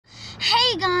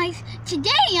Okay guys, today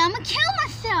I'm gonna kill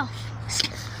myself.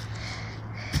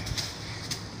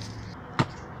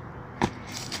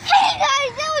 Hey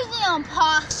guys, that was the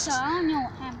imposter. I don't know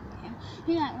what happened to him.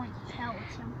 He might went to hell or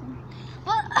something.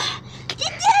 But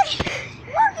today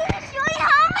we're gonna show you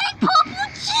how to make purple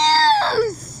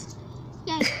juice.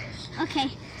 Yay. Okay,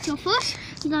 so first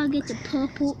you gotta get the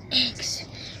purple eggs.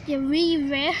 They're really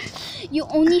rare. You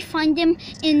only find them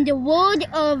in the world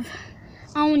of,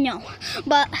 I don't know,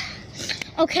 but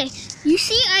okay, you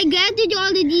see I gathered all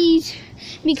of these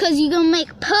because you're gonna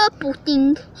make purple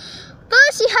thing.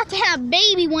 First you have to have a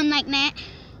baby one like that.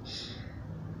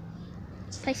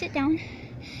 Place it down.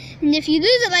 And if you lose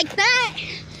it like that,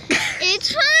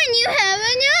 it's fine, you have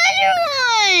another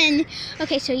one.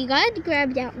 Okay, so you gotta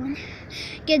grab that one.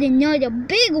 Get another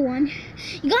big one.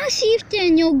 You gotta see if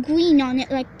there's no green on it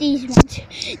like these ones.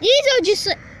 These are just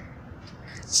like...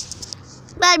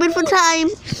 Bye, beautiful time.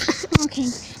 Okay,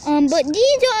 but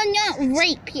these are not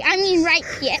ripe yet.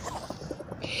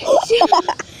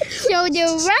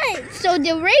 So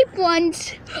the ripe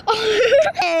ones are...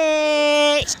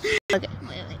 Hey. Okay,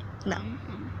 Wait. no.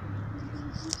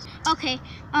 Okay,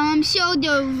 so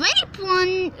the rape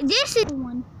one, this is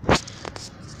one.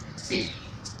 3,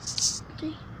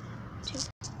 2.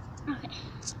 Okay.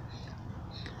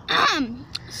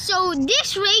 So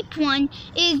this rape one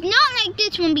is not like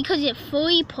this one because it's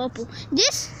fully purple.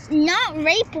 This not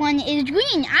rape one is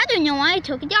green. I don't know why I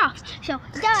took it off. So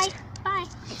die. Bye.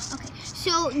 Okay.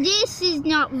 So this is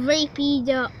not rape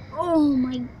either. Oh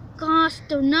my gosh,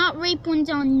 the not rape ones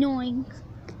are annoying.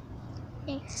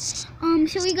 Okay.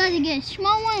 So we gotta get a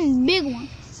small one and a big one.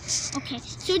 Okay.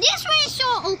 So this one is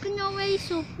so open already,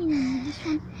 so you know this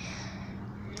one.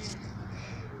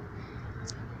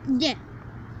 Yeah.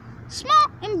 Small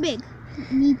and big.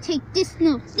 Let me take this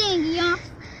little thingy off.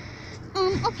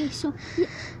 Okay, so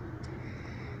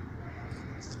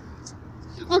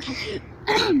okay.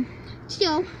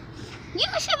 So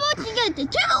you're supposed to get the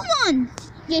two ones.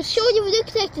 They sort of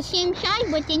look like the same size,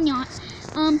 but they're not.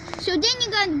 So then you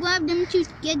gotta grab them two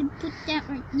together, put that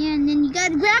right there, and then you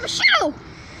gotta grab a shoe.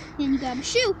 Then you grab a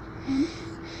shoe, and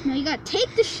no, you gotta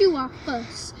take the shoe off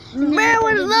first. Where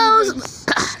one of those?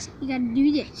 You gotta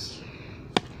do this.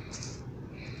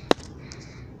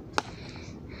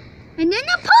 And then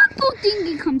the purple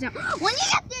thingy comes out. When you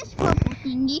get this purple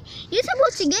thingy, you're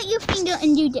supposed to get your finger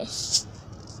and do this.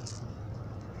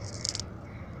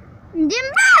 And then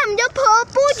bam, the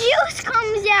purple juice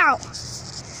comes out.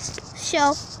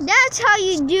 So that's how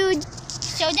you do that.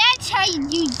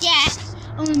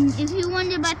 If you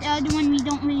wonder about the other one, we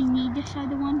don't really need this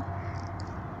other one.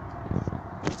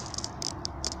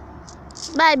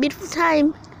 Bye, beautiful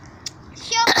time.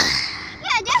 So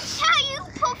yeah, that's how you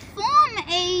perform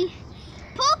a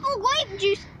purple grape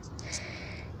juice.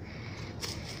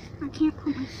 I can't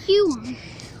put my shoe on.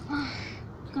 Oh,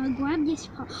 gotta grab this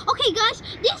part. Okay guys,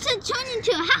 this has turned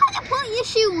into a how to put your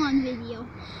shoe on video.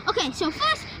 Okay, so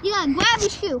first you gotta grab your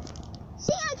shoe.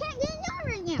 See, I can't get it on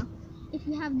right now. If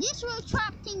you have this little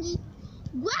trap thingy,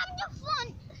 grab the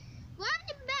front, grab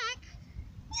the back.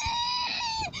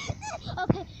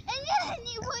 Okay, and then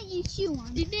you put your shoe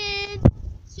on. You did.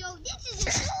 So this is a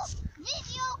full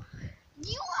video.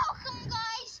 You're welcome,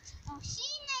 guys. I'll see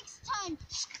you next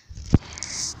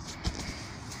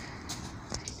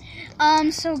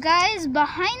time. So guys,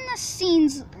 behind the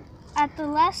scenes at the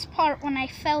last part when I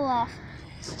fell off,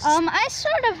 I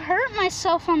sort of hurt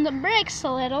myself on the bricks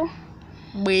a little.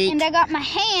 Wait. And I got my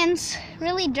hands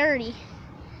really dirty.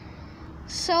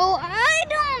 So I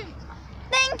don't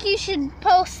think you should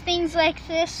post things like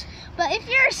this, but if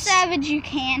you're a savage, you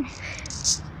can.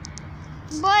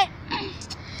 But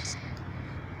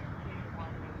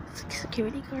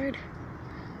Security guard.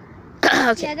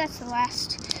 Okay. yeah, that's the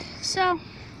last. So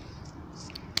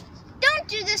don't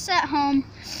do this at home,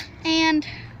 and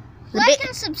like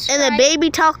and subscribe. And the baby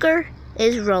talker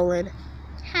is Roland.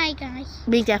 Hi guys.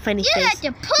 Make that funny You face. got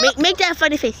to poop. Make that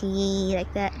funny face. Yee,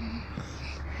 like that.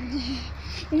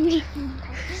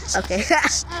 Okay.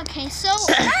 Okay, so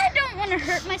I don't want to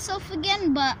hurt myself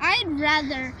again, but I'd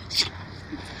rather.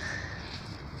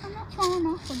 I'm not falling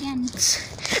off again.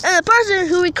 And the person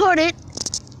who recorded,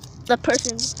 the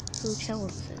person who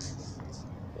challenged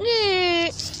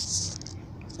this.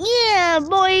 Yeah,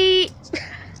 boy.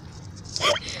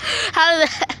 How did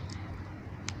that?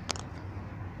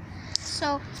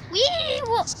 So we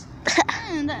will.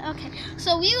 Okay,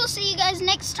 so we will see you guys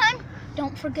next time.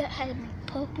 Don't forget how to make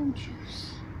purple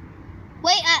juice.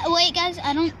 Wait, guys.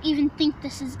 I don't even think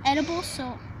this is edible,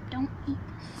 so don't eat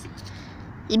this.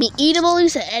 You mean eatable? You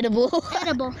said edible.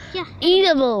 Edible, yeah.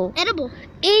 Eatable. Edible.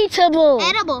 Eatable.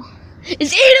 Edible.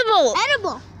 It's eatable.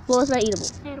 Edible. Well, it's not eatable.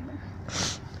 Edible.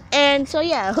 And so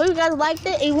yeah, hope you guys liked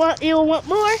it. You want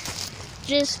more?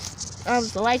 Just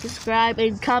like, subscribe,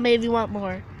 and comment if you want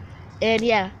more. And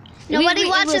yeah, Nobody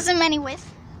watches them anyways.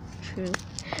 True.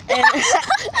 And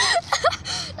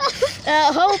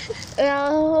I hope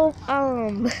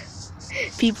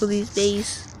people these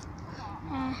days.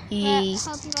 Yeah.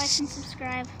 Hope you like and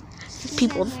subscribe.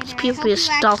 People be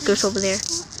stalkers over there.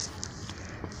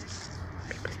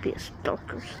 People be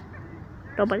stalkers.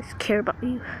 Nobody's care about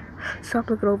you. Stop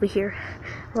looking over here.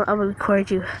 Well, I'm gonna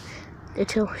record you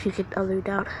until you get all the way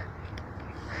down.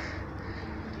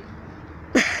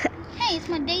 Hey, it's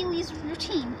my daily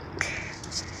routine.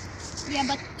 Yeah,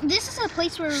 but this is a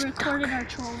place where we recorded our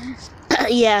trolling.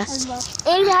 Yeah. As well.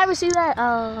 And if you haven't seen that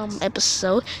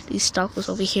episode, these stalkers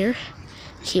over here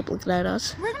keep looking at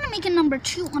us. We're gonna make a number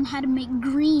 2 on how to make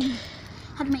green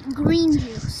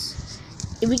juice.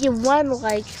 If we get 1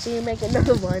 like, we can make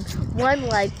another one. 1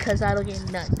 like, cause I don't get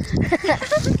none.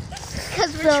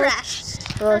 Cause we're trash.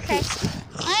 Okay.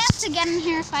 I have to get in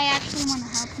here if I actually want to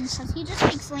help him, because he just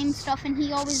makes lame stuff and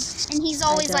he's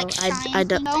always like shy. I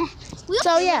don't. You know?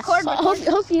 So yeah,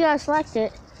 hope you guys liked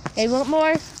it. If you want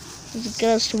more, it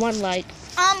goes to 1 like.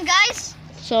 Guys.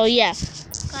 So yeah.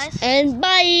 Guys. And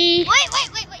bye. Wait.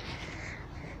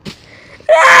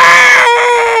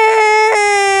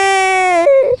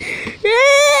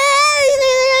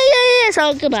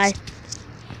 So goodbye.